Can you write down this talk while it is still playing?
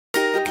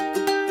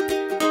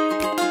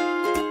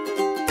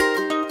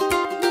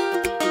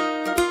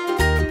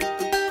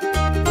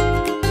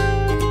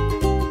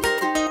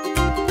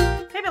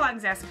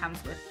Zest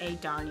comes with a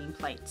darning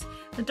plate.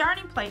 The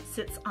darning plate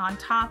sits on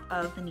top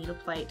of the needle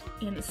plate,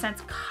 in a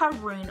sense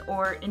covering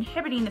or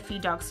inhibiting the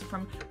feed dogs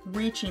from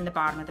reaching the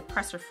bottom of the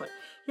presser foot.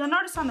 You'll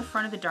notice on the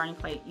front of the darning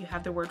plate you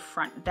have the word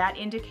front. That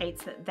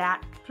indicates that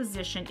that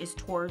position is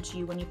towards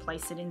you when you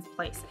place it in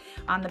place.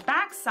 On the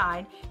back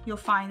side, you'll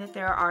find that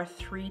there are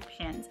 3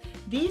 pins.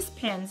 These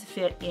pins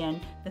fit in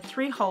the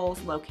 3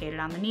 holes located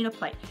on the needle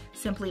plate.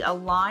 Simply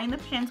align the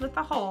pins with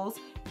the holes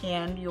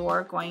and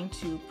you're going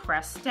to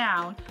press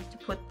down to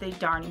put the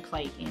darning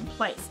plate in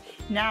place.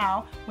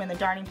 Now, when the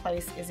darning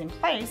plate is in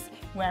place,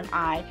 when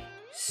I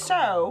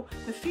sew,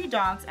 the feed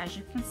dogs, as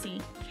you can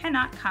see,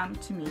 cannot come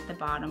to meet the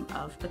bottom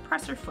of the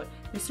presser foot.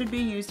 This would be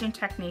used in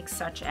techniques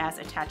such as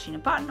attaching a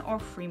button or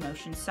free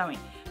motion sewing.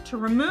 To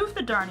remove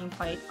the darning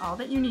plate, all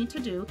that you need to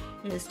do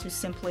is to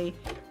simply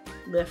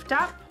lift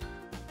up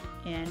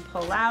and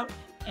pull out,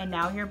 and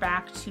now you're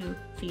back to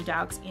feed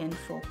dogs in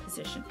full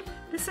position.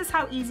 This is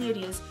how easy it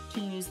is to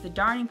use the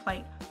darning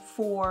plate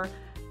for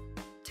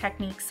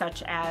techniques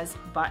such as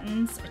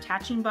buttons,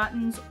 attaching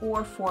buttons,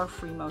 or for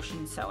free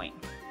motion sewing.